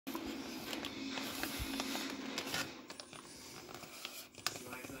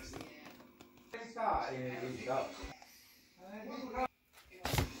You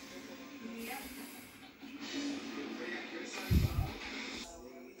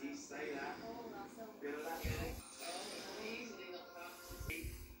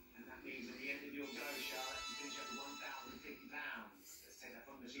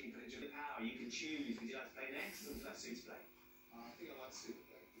can choose, would you like to play next or would you like Sue to play? I think I like Sue to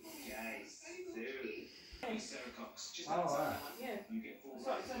play. Okay, Sue. Sarah Cox, just outside. You get 4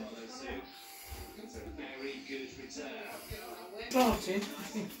 points for those, Sue. It's a very good return. Martin.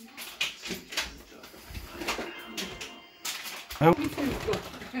 Oh.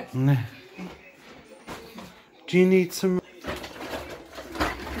 No. Do you need some?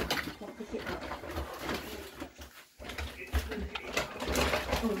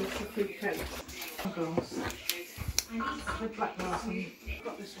 Oh, look, the fruit cake. Glass. The black glass one.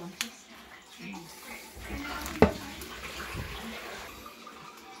 Got this one.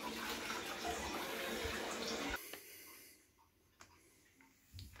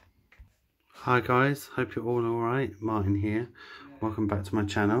 Hi guys, hope you're all alright. Martin here. Welcome back to my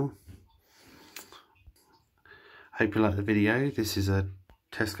channel. Hope you like the video. This is a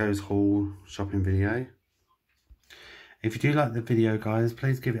Tesco's haul shopping video. If you do like the video guys,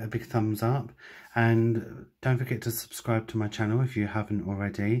 please give it a big thumbs up and don't forget to subscribe to my channel if you haven't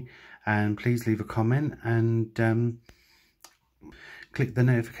already, and please leave a comment and click the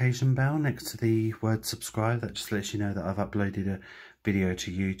notification bell next to the word subscribe. That just lets you know that I've uploaded a video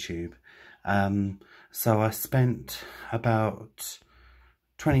to YouTube. So I spent about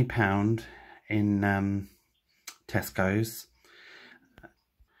 £20 in Tesco's.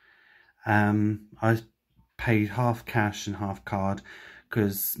 I paid half cash and half card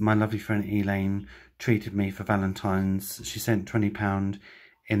because my lovely friend Elaine treated me for Valentine's. She sent £20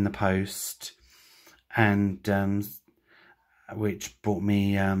 in the post, and which brought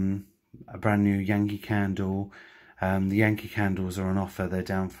me a brand new Yankee candle. The Yankee candles are on offer. They're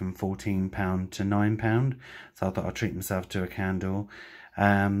down from £14 to £9, so I thought I'd treat myself to a candle,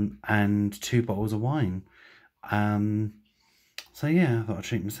 and 2 bottles of wine. So yeah, I thought I'd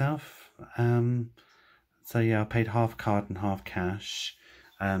treat myself. So yeah, I paid half card and half cash.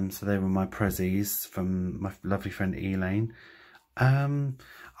 So they were my prezzies from my lovely friend Elaine.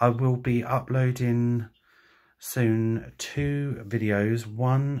 I will be uploading soon 2 videos.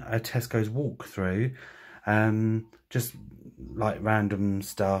 One, a Tesco's walkthrough. Just like random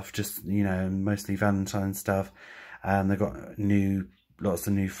stuff, just, you know, mostly Valentine's stuff. They've got lots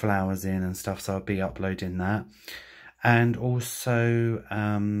of new flowers in and stuff, so I'll be uploading that. And also,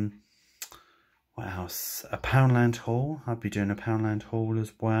 what else? A Poundland haul. I'll be doing a Poundland haul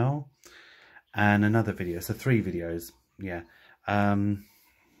as well. And another video, so 3 videos, yeah.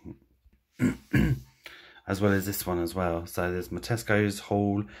 As well as this one as well. So there's my Tesco's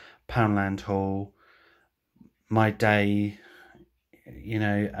haul, Poundland haul, my day, you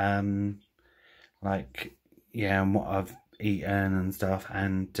know, like, yeah, and what I've eaten and stuff,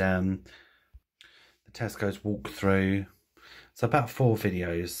 and the Tesco's walkthrough. So about 4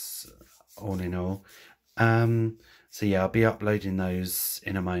 videos all in all. So yeah, I'll be uploading those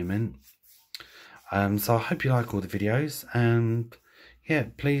in a moment. So I hope you like all the videos, and yeah,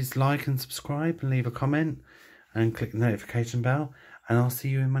 please like and subscribe and leave a comment and click the notification bell, and I'll see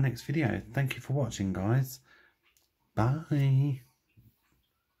you in my next video. Thank you for watching guys. Bye.